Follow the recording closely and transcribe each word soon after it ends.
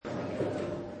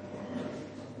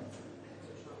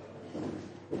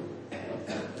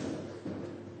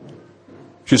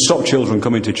Should stop children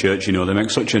coming to church, you know, they make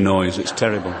such a noise, it's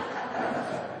terrible.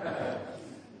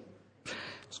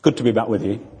 It's good to be back with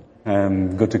you.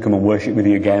 Good to come and worship with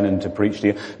you again and to preach to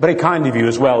you. Very kind of you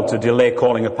as well to delay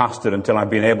calling a pastor until I've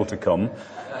been able to come.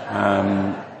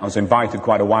 I was invited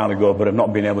quite a while ago, but I've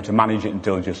not been able to manage it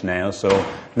until just now. So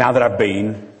now that I've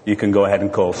been, you can go ahead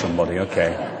and call somebody,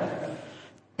 okay.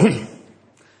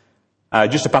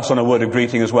 Just to pass on a word of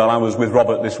greeting as well, I was with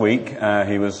Robert this week.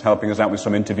 He was helping us out with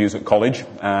some interviews at college,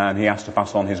 and he asked to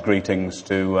pass on his greetings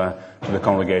to the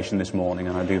congregation this morning,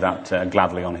 and I do that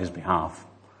gladly on his behalf.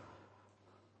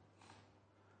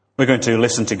 We're going to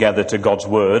listen together to God's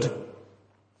Word.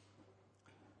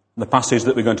 The passage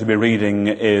that we're going to be reading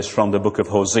is from the book of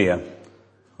Hosea.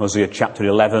 Hosea chapter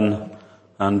 11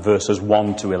 and verses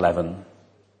 1 to 11.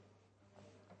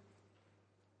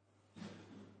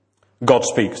 God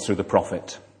speaks through the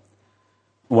prophet.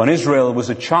 When Israel was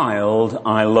a child,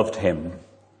 I loved him,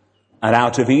 and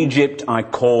out of Egypt I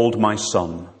called my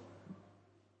son.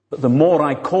 But the more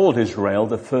I called Israel,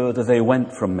 the further they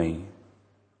went from me.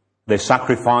 They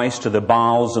sacrificed to the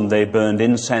Baals and they burned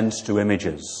incense to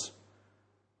images.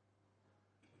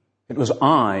 It was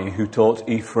I who taught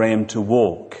Ephraim to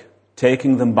walk,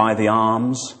 taking them by the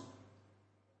arms,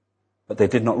 but they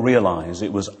did not realize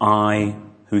it was I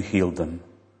who healed them.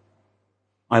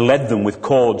 I led them with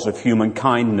cords of human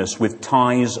kindness, with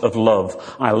ties of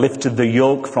love. I lifted the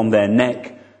yoke from their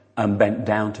neck and bent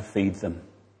down to feed them.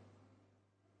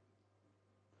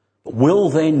 But will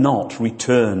they not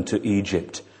return to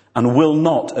Egypt? And will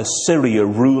not Assyria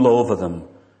rule over them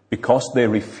because they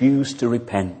refuse to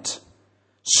repent?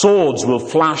 Swords will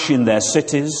flash in their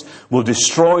cities, will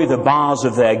destroy the bars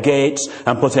of their gates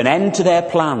and put an end to their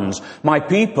plans. My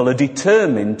people are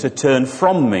determined to turn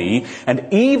from me, and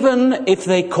even if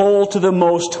they call to the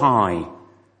Most High,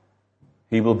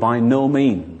 he will by no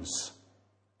means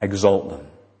exalt them.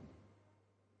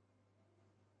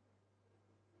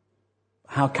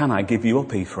 How can I give you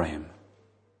up, Ephraim?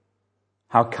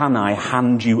 How can I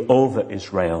hand you over,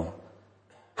 Israel?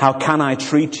 How can I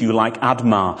treat you like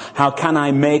Admah? How can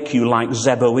I make you like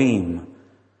Zeboim?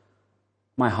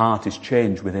 My heart is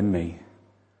changed within me.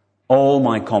 All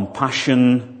my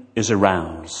compassion is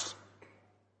aroused.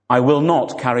 I will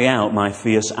not carry out my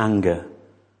fierce anger,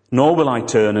 nor will I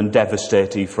turn and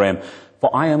devastate Ephraim, for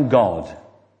I am God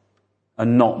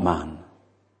and not man,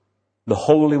 the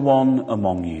Holy One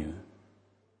among you.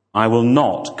 I will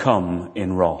not come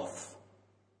in wrath.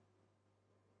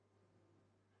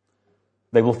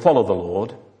 They will follow the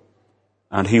Lord,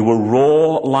 and he will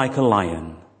roar like a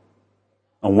lion.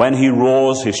 And when he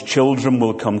roars, his children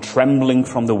will come trembling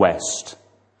from the west.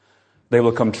 They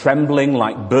will come trembling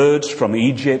like birds from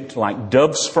Egypt, like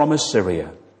doves from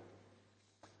Assyria.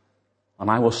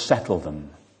 And I will settle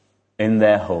them in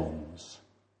their homes,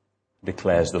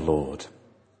 declares the Lord.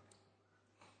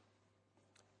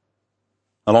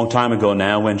 A long time ago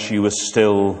now, when she was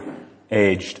still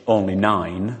aged only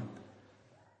 9,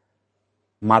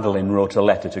 Madeline wrote a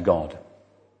letter to God.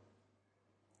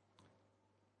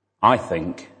 I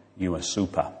think you are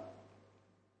super.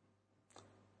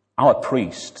 Our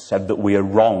priest said that we are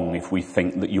wrong if we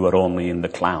think that you are only in the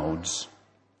clouds.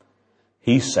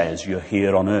 He says you're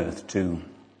here on earth too.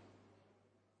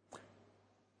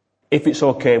 If it's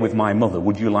okay with my mother,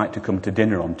 would you like to come to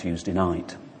dinner on Tuesday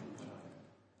night?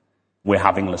 We're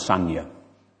having lasagna.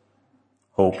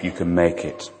 Hope you can make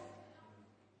it.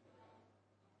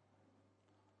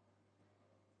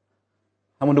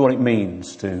 I wonder what it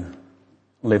means to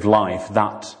live life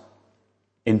that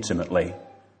intimately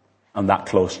and that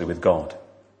closely with God.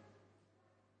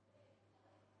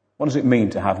 What does it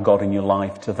mean to have God in your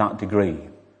life to that degree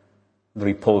that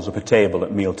he pulls up a table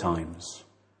at meal times,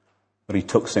 that he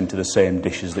tucks into the same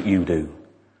dishes that you do,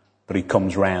 that he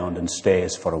comes round and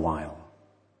stays for a while?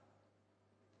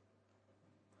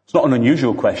 It's not an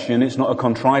unusual question, it's not a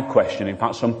contrived question. In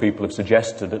fact, some people have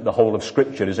suggested that the whole of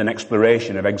Scripture is an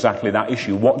exploration of exactly that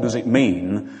issue. What does it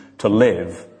mean to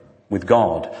live with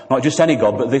God? Not just any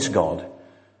God, but this God.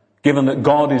 Given that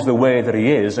God is the way that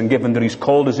he is, and given that he's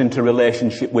called us into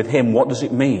relationship with him, what does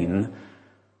it mean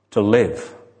to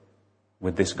live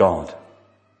with this God? The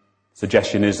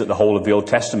suggestion is that the whole of the Old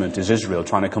Testament is Israel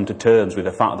trying to come to terms with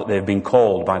the fact that they've been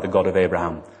called by the God of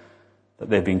Abraham, that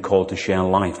they've been called to share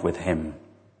life with him.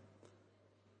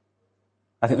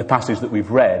 I think the passage that we've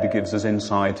read gives us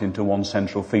insight into one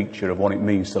central feature of what it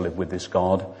means to live with this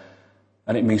God.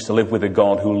 And it means to live with a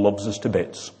God who loves us to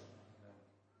bits.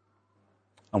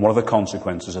 And what are the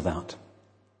consequences of that?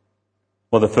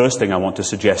 Well, the first thing I want to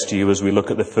suggest to you as we look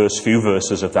at the first few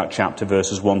verses of that chapter,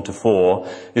 verses 1 to 4,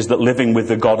 is that living with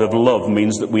the God of love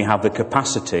means that we have the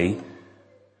capacity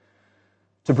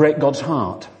to break God's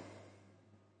heart.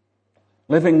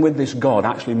 Living with this God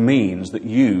actually means that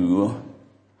you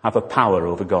have a power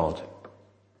over God.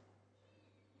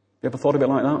 You ever thought of it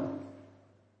like that?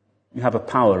 You have a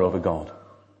power over God.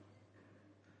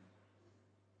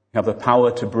 You have the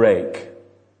power to break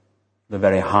the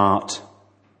very heart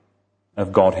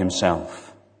of God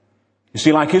himself. You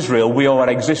see, like Israel, we owe our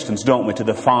existence, don't we, to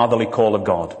the fatherly call of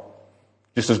God.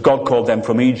 Just as God called them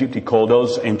from Egypt, he called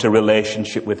us into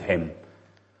relationship with him.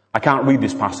 I can't read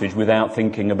this passage without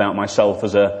thinking about myself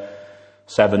as a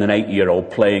 7 and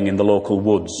 8-year-old playing in the local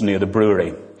woods near the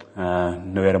brewery,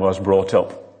 near where I was brought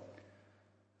up.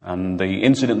 And the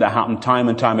incident that happened time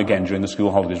and time again during the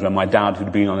school holidays, when my dad,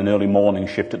 who'd been on an early morning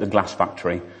shift at the glass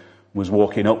factory, was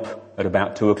walking up at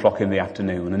about 2 o'clock in the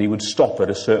afternoon, and he would stop at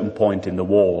a certain point in the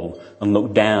wall and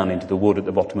look down into the wood at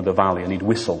the bottom of the valley, and he'd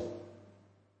whistle.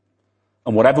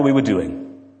 And whatever we were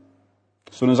doing,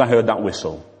 as soon as I heard that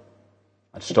whistle,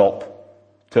 I'd stop,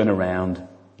 turn around,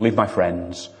 leave my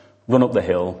friends, run up the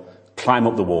hill, climb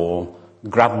up the wall,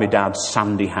 grab my dad's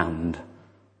sandy hand,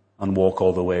 and walk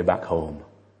all the way back home.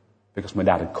 Because my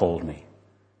dad had called me.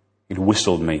 He'd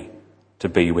whistled me to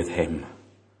be with him.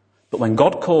 But when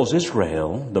God calls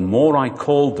Israel, the more I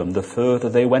called them, the further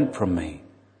they went from me.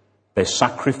 They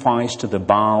sacrificed to the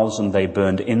Baals and they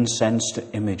burned incense to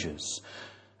images.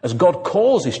 As God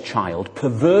calls his child,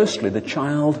 perversely the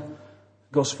child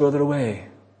goes further away.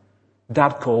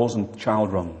 Dad calls and the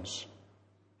child runs.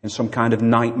 In some kind of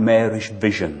nightmarish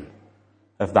vision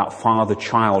of that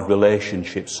father-child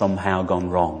relationship somehow gone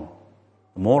wrong.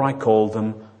 The more I called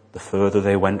them, the further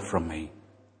they went from me.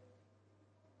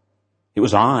 It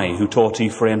was I who taught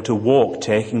Ephraim to walk,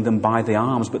 taking them by the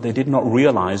arms, but they did not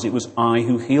realize it was I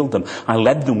who healed them. I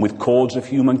led them with cords of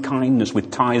human kindness,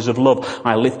 with ties of love.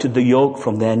 I lifted the yoke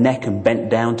from their neck and bent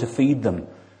down to feed them.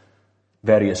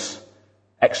 Various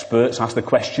experts ask the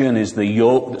question, is the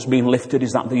yoke that's been lifted,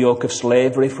 is that the yoke of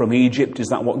slavery from Egypt? Is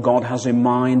that what God has in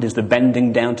mind? Is the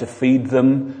bending down to feed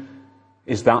them?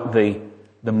 Is that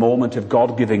the moment of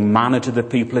God giving manna to the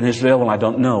people in Israel? Well, I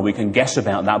don't know. We can guess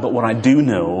about that. But what I do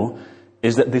know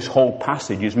is that this whole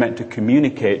passage is meant to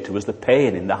communicate to us the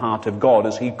pain in the heart of God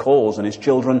as he calls and his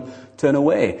children turn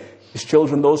away. His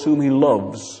children, those whom he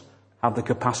loves, have the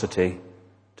capacity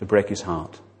to break his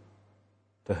heart,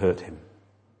 to hurt him.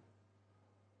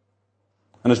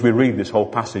 And as we read this whole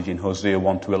passage in Hosea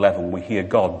 1-11, we hear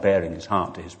God bearing his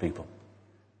heart to his people.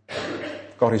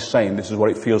 God is saying, this is what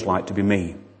it feels like to be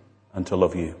me and to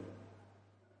love you.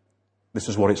 This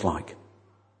is what it's like. Have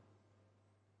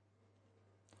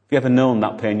you ever known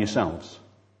that pain yourselves?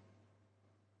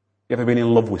 Have you ever been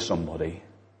in love with somebody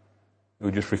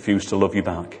who just refused to love you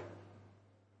back?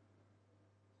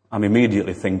 I'm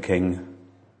immediately thinking,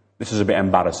 this is a bit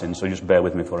embarrassing, so just bear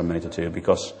with me for a minute or two,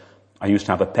 because I used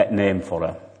to have a pet name for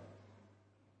her.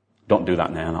 Don't do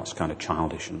that now, that's kind of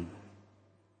childish and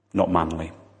not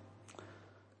manly.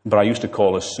 But I used to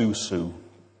call her Sue Sue.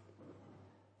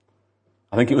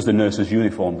 I think it was the nurse's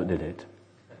uniform that did it.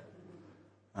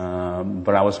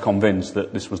 But I was convinced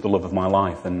that this was the love of my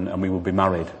life and we would be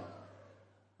married.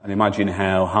 And imagine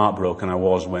how heartbroken I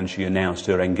was when she announced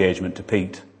her engagement to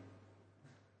Pete.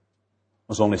 I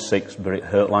was only 6, but it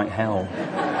hurt like hell.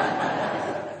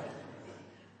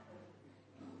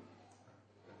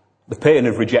 The pain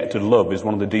of rejected love is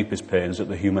one of the deepest pains that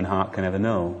the human heart can ever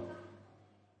know.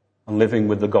 And living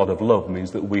with the God of love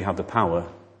means that we have the power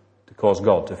to cause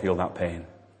God to feel that pain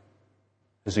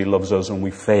as he loves us and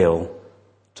we fail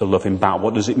to love him back.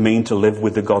 What does it mean to live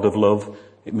with the God of love?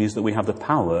 It means that we have the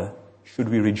power, should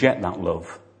we reject that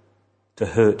love, to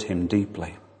hurt him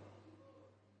deeply.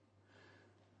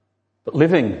 But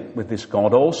living with this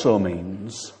God also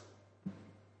means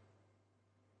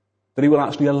that he will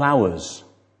actually allow us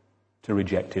to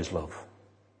reject his love.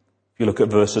 If you look at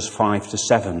verses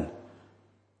 5-7,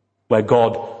 where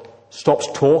God stops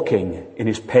talking in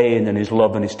his pain and his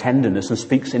love and his tenderness and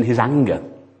speaks in his anger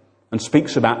and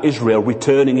speaks about Israel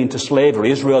returning into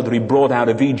slavery, Israel that he brought out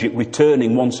of Egypt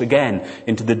returning once again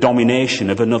into the domination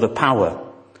of another power.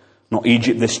 Not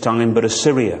Egypt this time, but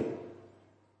Assyria.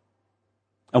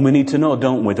 And we need to know,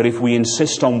 don't we, that if we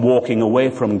insist on walking away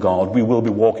from God, we will be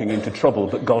walking into trouble,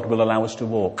 but God will allow us to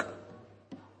walk.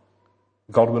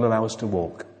 God will allow us to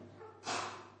walk.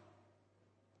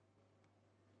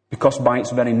 Because by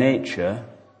its very nature,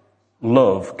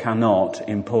 love cannot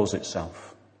impose itself.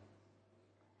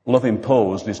 Love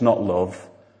imposed is not love.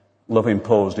 Love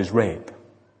imposed is rape.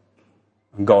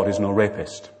 And God is no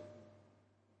rapist.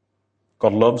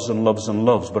 God loves and loves and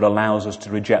loves, but allows us to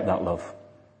reject that love.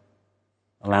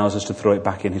 Allows us to throw it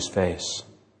back in his face.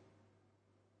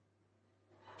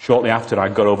 Shortly after I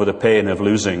got over the pain of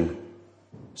losing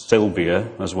Sylvia,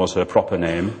 as was her proper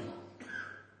name.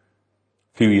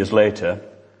 A few years later,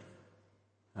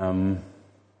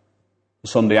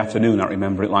 Sunday afternoon, I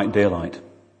remember it like daylight.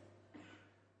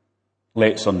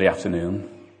 Late Sunday afternoon.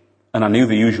 And I knew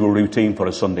the usual routine for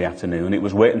a Sunday afternoon. It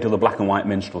was wait until the black and white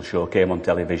minstrel show came on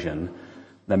television.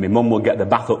 Then my mum would get the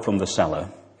bath up from the cellar,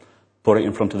 put it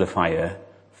in front of the fire,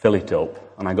 fill it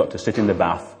up, and I got to sit in the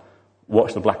bath,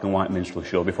 watch the black and white minstrel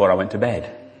show before I went to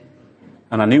bed.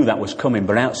 And I knew that was coming,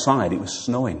 but outside it was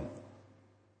snowing.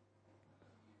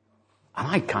 And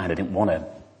I kind of didn't want to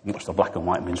watch the black and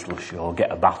white minstrel show,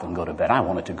 get a bath and go to bed. I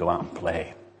wanted to go out and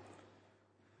play.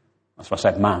 So I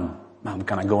said, Mum,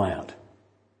 can I go out?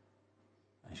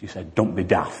 And she said, don't be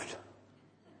daft.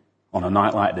 On a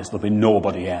night like this, there'll be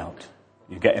nobody out.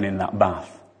 You're getting in that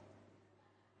bath.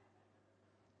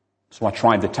 So I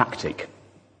tried the tactic.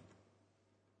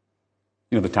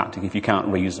 You know the tactic, if you can't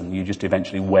reason, you just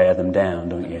eventually wear them down,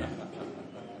 don't you?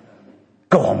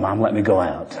 Go on, Mum, let me go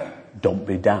out. Don't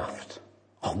be daft.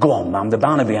 Oh, go on, Mum, they're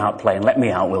bound to be out playing. Let me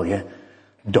out, will you?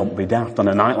 Don't be daft. On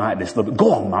a night like this, they'll be,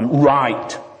 go on, Mum,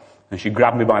 right. And she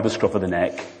grabbed me by the scruff of the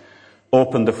neck,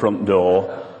 opened the front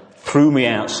door, threw me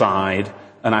outside,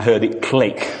 and I heard it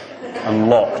click and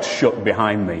locked shut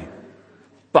behind me.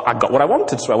 But I got what I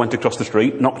wanted, so I went across the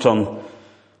street, knocked on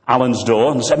Alan's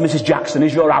door and said, Mrs. Jackson,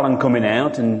 is your Alan coming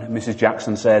out? And Mrs.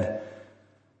 Jackson said,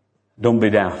 don't be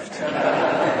daft.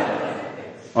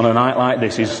 On a night like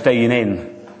this, he's staying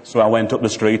in. So I went up the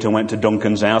street and went to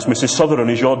Duncan's house. Mrs.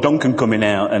 Sutherland, is your Duncan coming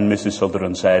out? And Mrs.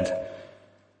 Sutherland said,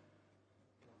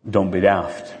 don't be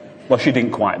daft. Well, she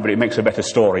didn't quite, but it makes a better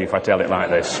story if I tell it like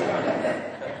this.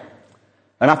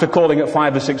 And after calling at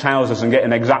 5 or 6 houses and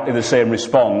getting exactly the same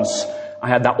response, I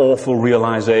had that awful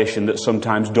realization that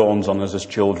sometimes dawns on us as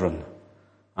children.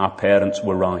 Our parents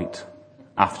were right,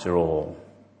 after all.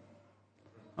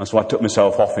 And so I took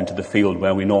myself off into the field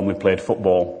where we normally played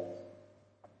football.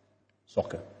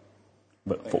 Soccer.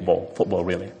 But football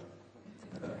really.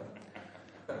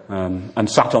 And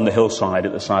sat on the hillside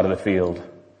at the side of the field.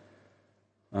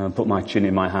 And put my chin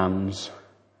in my hands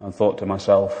and thought to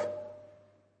myself,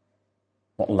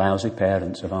 what lousy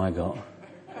parents have I got?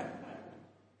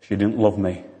 She didn't love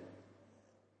me.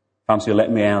 Fancy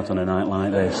let me out on a night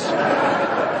like this.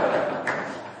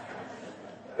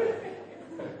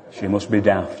 She must be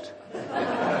daft.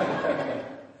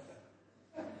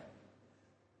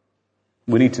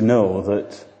 We need to know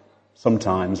that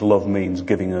sometimes love means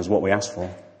giving us what we ask for.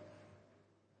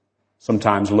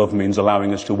 Sometimes love means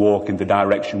allowing us to walk in the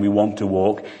direction we want to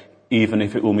walk, even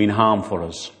if it will mean harm for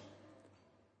us.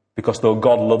 Because though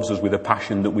God loves us with a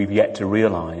passion that we've yet to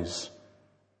realize,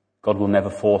 God will never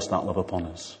force that love upon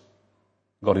us.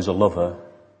 God is a lover,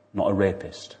 not a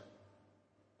rapist.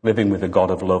 Living with a God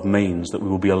of love means that we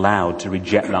will be allowed to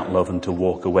reject that love and to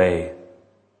walk away.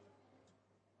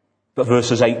 But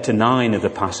verses 8 to 9 of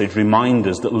the passage remind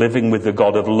us that living with the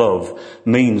God of love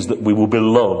means that we will be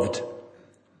loved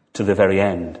to the very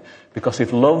end. Because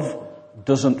if love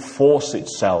doesn't force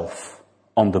itself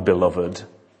on the beloved,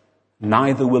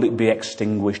 neither will it be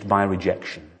extinguished by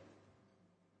rejection.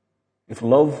 If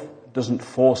love doesn't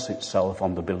force itself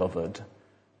on the beloved,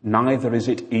 neither is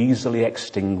it easily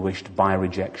extinguished by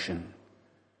rejection.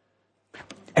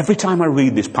 Every time I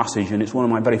read this passage, and it's one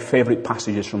of my very favourite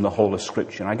passages from the whole of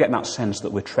Scripture, I get that sense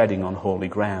that we're treading on holy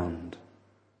ground.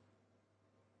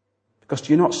 Because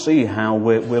do you not see how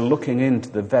we're looking into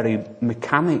the very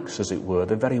mechanics, as it were,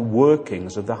 the very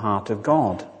workings of the heart of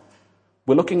God?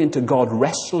 We're looking into God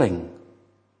wrestling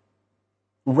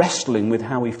with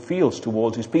how he feels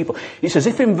towards his people. It's as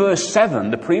if in verse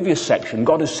 7, the previous section,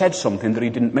 God has said something that he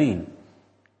didn't mean.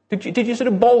 Did you sort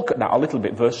of balk at that a little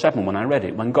bit, verse 7, when I read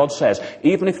it? When God says,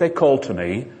 even if they call to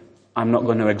me, I'm not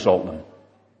going to exalt them.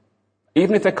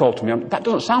 Even if they call to me, that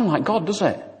doesn't sound like God, does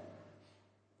it?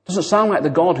 Doesn't sound like the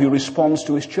God who responds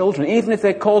to his children. Even if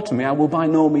they call to me, I will by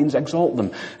no means exalt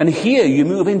them. And here you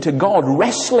move into God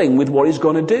wrestling with what he's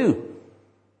going to do.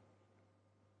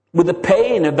 With the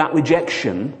pain of that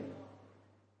rejection,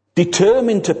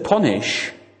 determined to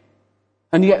punish,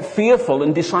 and yet fearful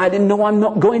and deciding, no, I'm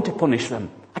not going to punish them.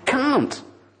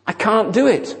 I can't do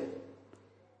it.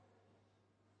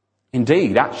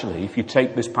 Indeed, actually, if you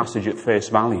take this passage at face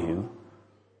value,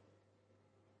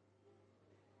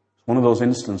 it's one of those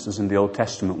instances in the Old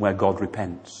Testament where God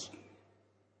repents.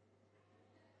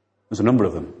 There's a number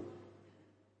of them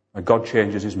where God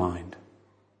changes his mind.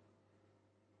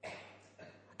 I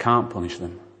can't punish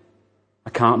them. I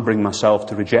can't bring myself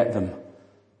to reject them.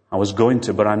 I was going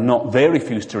to, but I'm not. They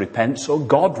refuse to repent, so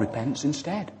God repents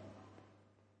instead.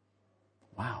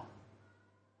 Wow.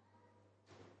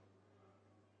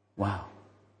 Wow.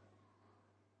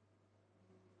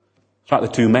 It's like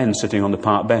the two men sitting on the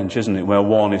park bench, isn't it? Where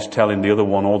one is telling the other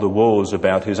one all the woes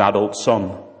about his adult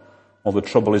son, all the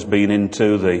trouble he's been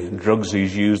into, the drugs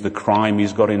he's used, the crime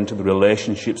he's got into, the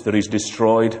relationships that he's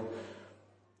destroyed.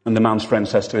 And the man's friend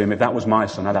says to him, if that was my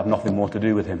son, I'd have nothing more to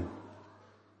do with him.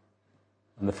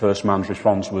 And the first man's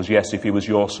response was, yes, if he was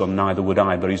your son, neither would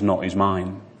I, but he's not, he's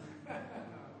mine.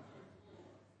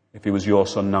 If he was your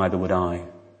son, neither would I,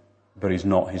 but he's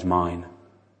not, he's mine.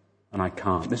 And I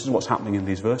can't. This is what's happening in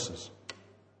these verses.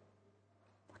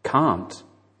 I can't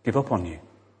give up on you.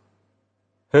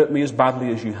 Hurt me as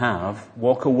badly as you have.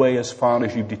 Walk away as far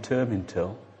as you've determined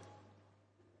to.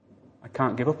 I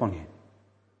can't give up on you.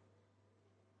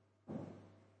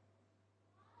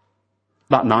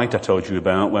 That night I told you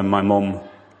about, when my mum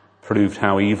proved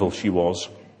how evil she was,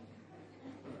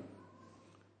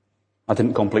 I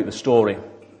didn't complete the story.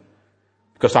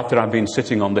 Because after I'd been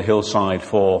sitting on the hillside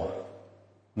for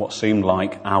what seemed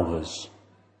like hours,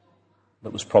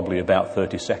 that was probably about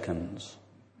 30 seconds,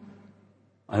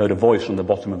 I heard a voice from the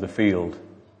bottom of the field,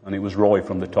 and it was Roy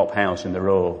from the top house in the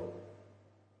row,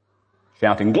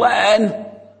 shouting, Glen!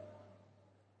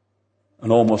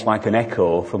 And almost like an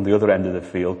echo from the other end of the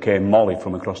field came Molly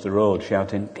from across the road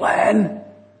shouting, Glen!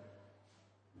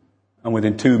 And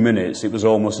within 2 minutes it was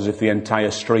almost as if the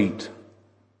entire street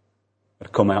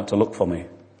had come out to look for me.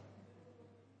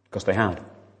 Because they had.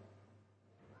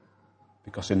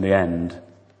 Because in the end,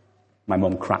 my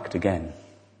mum cracked again.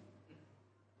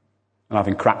 And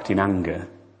having cracked in anger,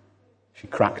 she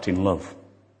cracked in love.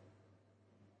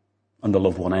 And the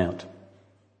love won out.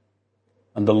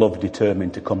 And the love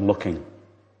determined to come looking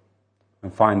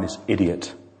and find this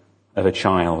idiot of a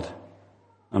child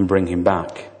and bring him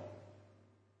back.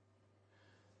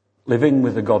 Living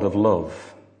with the God of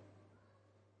love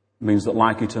means that,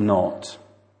 like it or not,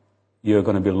 you're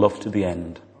going to be loved to the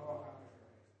end.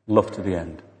 Loved to the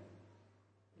end.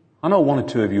 I know one or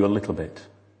two of you a little bit.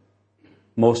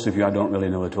 Most of you I don't really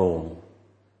know at all.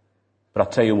 But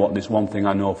I'll tell you what, there's one thing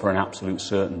I know for an absolute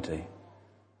certainty.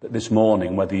 That this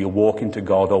morning, whether you're walking to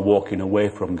God or walking away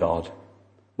from God,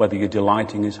 whether you're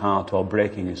delighting his heart or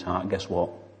breaking his heart, guess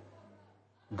what?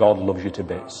 God loves you to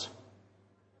bits.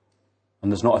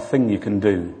 And there's not a thing you can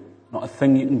do, not a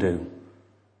thing you can do,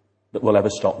 that will ever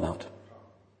stop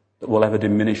that will ever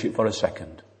diminish it for a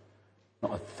second.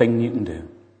 Not a thing you can do.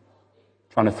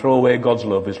 Trying to throw away God's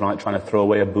love is like trying to throw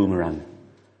away a boomerang.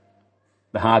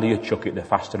 The harder you chuck it, the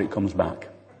faster it comes back.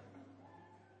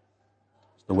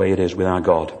 It's the way it is with our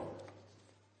God.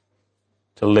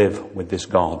 To live with this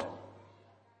God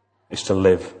is to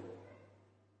live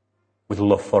with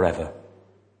love forever.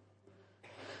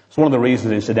 It's one of the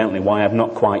reasons, incidentally, why I've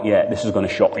not quite yet, this is going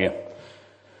to shock you.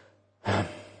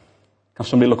 Can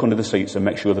somebody look under the seats and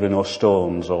make sure there are no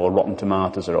stones or rotten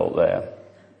tomatoes are out there?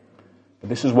 But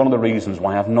this is one of the reasons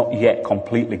why I've not yet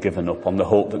completely given up on the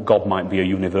hope that God might be a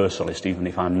universalist, even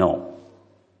if I'm not.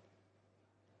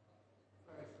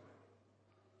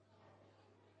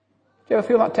 Do you ever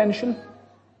feel that tension? Do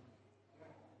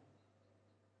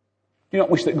you not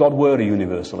wish that God were a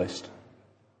universalist? Do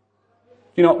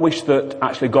you not wish that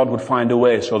actually God would find a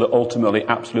way so that ultimately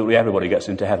absolutely everybody gets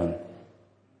into heaven?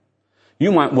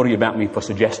 You might worry about me for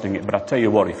suggesting it, but I tell you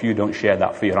what, if you don't share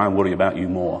that fear, I worry about you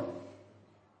more.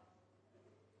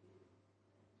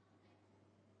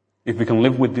 If we can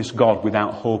live with this God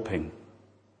without hoping,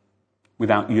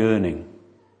 without yearning,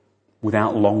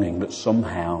 without longing that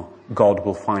somehow God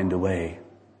will find a way.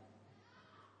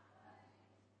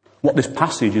 What this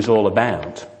passage is all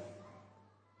about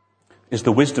is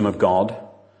the wisdom of God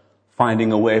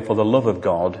finding a way for the love of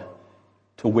God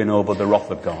to win over the wrath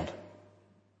of God.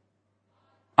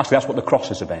 Actually, that's what the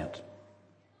cross is about.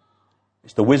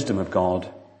 It's the wisdom of God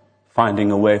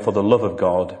finding a way for the love of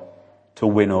God to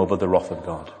win over the wrath of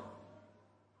God.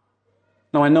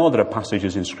 Now, I know there are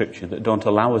passages in Scripture that don't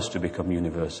allow us to become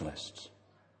universalists.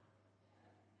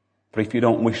 But if you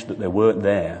don't wish that they weren't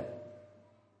there,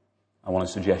 I want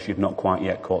to suggest you've not quite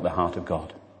yet caught the heart of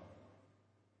God.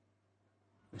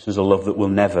 This is a love that will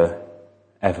never,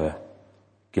 ever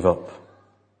give up.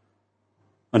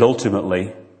 And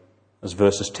ultimately, as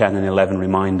verses 10 and 11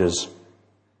 remind us,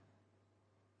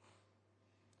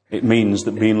 it means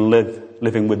that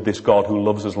living with this God who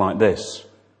loves us like this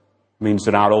means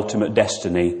that our ultimate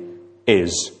destiny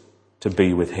is to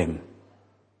be with him.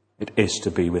 It is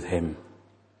to be with him.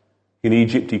 In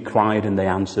Egypt he cried and they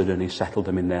answered and he settled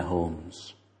them in their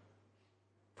homes.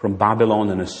 From Babylon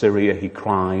and Assyria he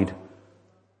cried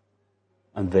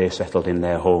and they settled in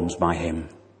their homes by him.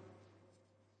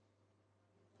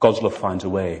 God's love finds a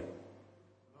way.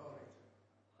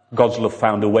 God's love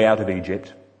found a way out of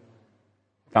Egypt,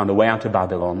 found a way out of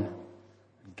Babylon.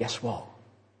 And guess what?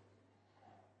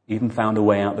 even found a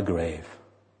way out the grave.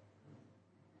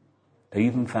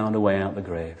 Even found a way out the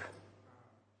grave.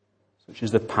 Such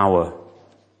is the power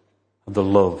of the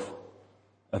love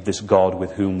of this God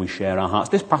with whom we share our hearts.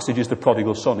 This passage is the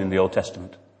prodigal son in the Old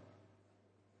Testament.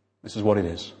 This is what it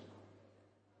is.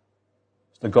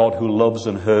 It's the God who loves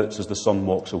and hurts as the son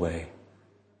walks away.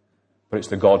 But it's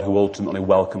the God who ultimately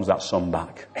welcomes that son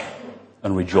back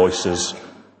and rejoices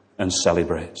and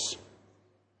celebrates.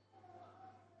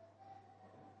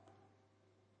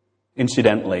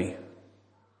 Incidentally,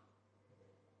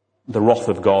 the wrath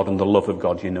of God and the love of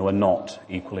God, are not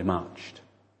equally matched.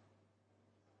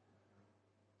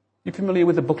 You familiar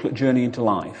with the booklet Journey into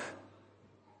Life?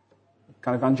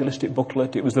 Kind of evangelistic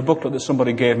booklet. It was the booklet that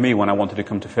somebody gave me when I wanted to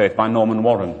come to faith, by Norman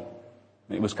Warren.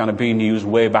 It was kind of being used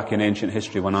way back in ancient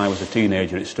history when I was a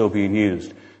teenager. It's still being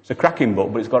used. It's a cracking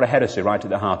book, but it's got a heresy right at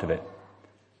the heart of it.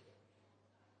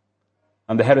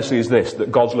 And the heresy is this, that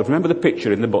God's love. Remember the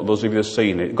picture in the book, those of you who have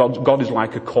seen it. God is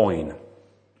like a coin.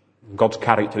 God's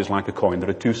character is like a coin. There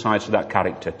are two sides to that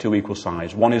character, two equal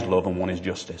sides. One is love and one is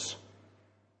justice.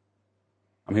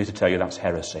 I'm here to tell you that's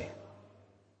heresy.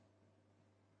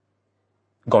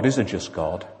 God is a just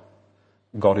God.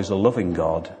 God is a loving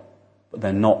God. But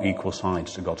they're not equal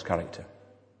sides to God's character.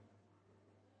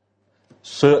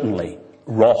 Certainly,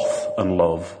 wrath and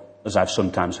love, as I've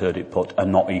sometimes heard it put, are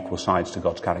not equal sides to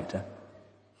God's character.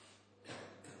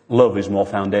 Love is more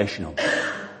foundational.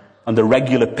 And the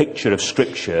regular picture of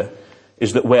Scripture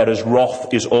is that whereas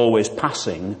wrath is always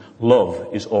passing, love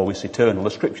is always eternal.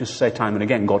 The Scriptures say time and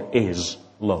again, God is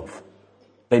love.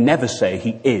 They never say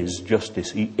He is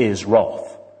justice, He is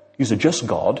wrath. He's a just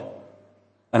God,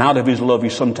 and out of His love He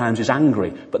sometimes is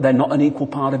angry, but they're not an equal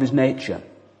part of His nature.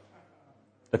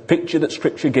 The picture that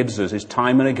Scripture gives us is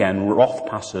time and again, wrath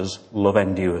passes, love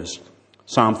endures.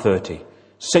 Psalm 30.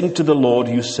 Sing to the Lord,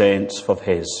 you saints, of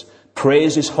His.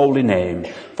 Praise His holy name,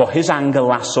 for His anger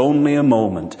lasts only a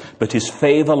moment, but His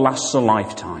favour lasts a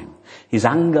lifetime. His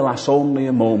anger lasts only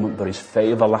a moment, but His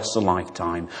favour lasts a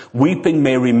lifetime. Weeping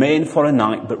may remain for a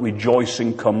night, but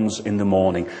rejoicing comes in the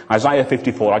morning. Isaiah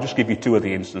 54, I'll just give you two of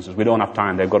the instances. We don't have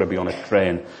time, they've got to be on a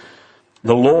train.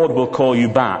 The Lord will call you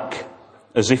back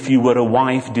as if you were a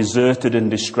wife deserted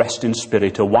and distressed in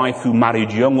spirit, a wife who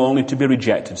married young only to be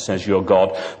rejected, says your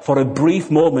God. For a brief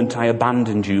moment I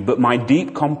abandoned you, but my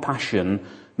deep compassion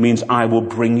means I will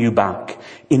bring you back.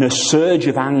 In a surge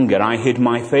of anger I hid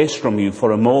my face from you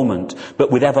for a moment,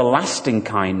 but with everlasting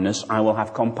kindness I will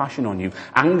have compassion on you.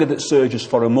 Anger that surges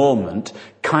for a moment,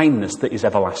 kindness that is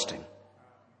everlasting.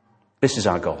 This is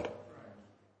our God.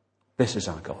 This is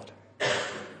our God.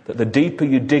 That the deeper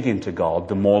you dig into God,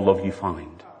 the more love you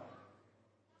find.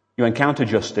 You encounter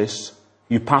justice,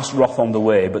 you pass wrath on the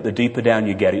way, but the deeper down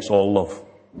you get, it's all love.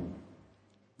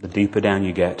 The deeper down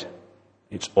you get,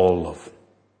 it's all love.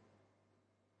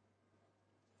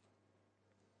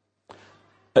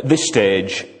 At this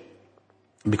stage,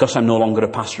 because I'm no longer a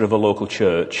pastor of a local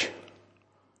church,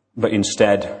 but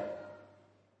instead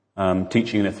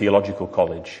teaching in a theological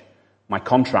college, my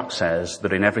contract says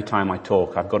that in every time I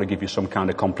talk, I've got to give you some kind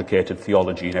of complicated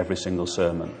theology in every single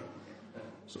sermon.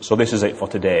 So this is it for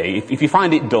today. If you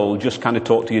find it dull, just kind of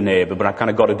talk to your neighbour, but I've kind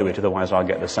of got to do it, otherwise I'll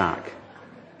get the sack.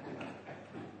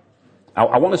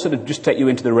 I want to sort of just take you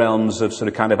into the realms of sort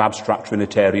of kind of abstract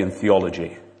Trinitarian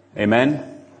theology.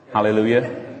 Amen? Hallelujah.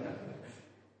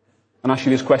 And ask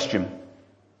you this question.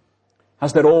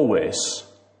 Has there always,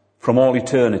 from all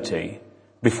eternity,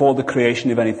 before the creation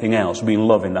of anything else, been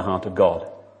love in the heart of God?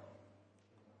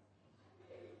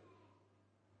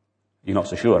 You're not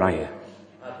so sure, are you?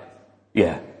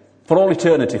 Yeah. For all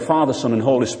eternity, Father, Son and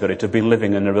Holy Spirit have been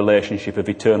living in a relationship of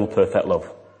eternal perfect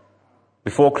love.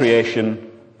 Before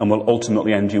creation, and will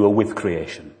ultimately endure with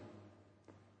creation.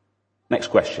 Next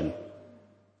question.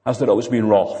 Has there always been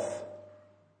wrath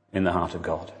in the heart of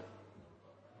God?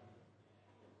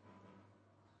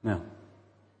 No.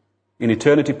 In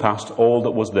eternity past, all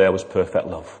that was there was perfect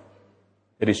love.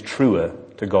 It is truer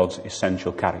to God's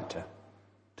essential character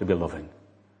to be loving.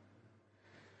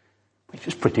 Which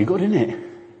is pretty good, isn't it?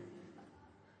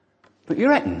 But you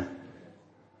reckon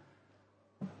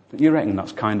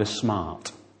that's kind of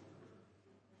smart?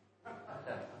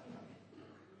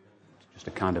 Just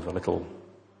a kind of a little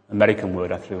American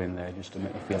word I threw in there just to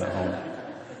make you feel at home.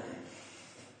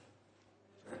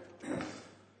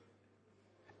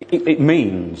 It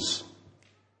means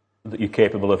that you're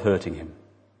capable of hurting him.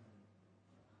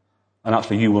 And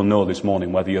actually you will know this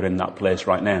morning whether you're in that place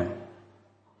right now.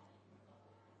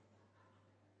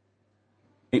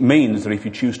 It means that if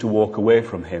you choose to walk away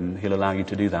from him, he'll allow you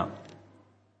to do that.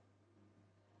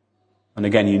 And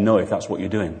again, you know if that's what you're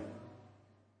doing.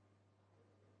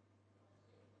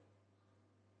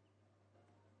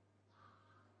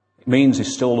 It means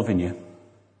he's still loving you.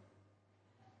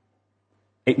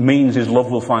 It means his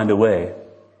love will find a way.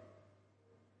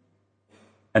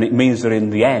 And it means that in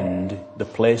the end, the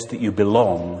place that you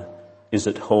belong is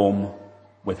at home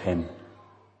with him.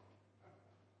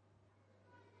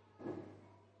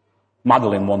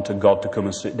 Madeline wanted God to come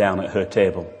and sit down at her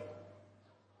table.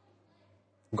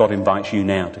 God invites you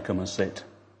now to come and sit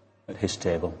at his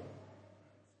table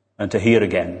and to hear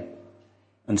again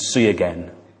and see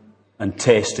again and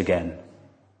taste again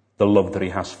the love that he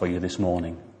has for you this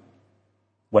morning.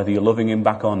 Whether you're loving him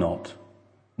back or not,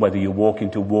 whether you're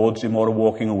walking towards him or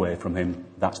walking away from him,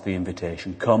 that's the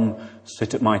invitation. Come,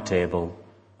 sit at my table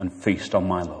and feast on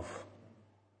my love.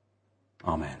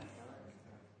 Amen.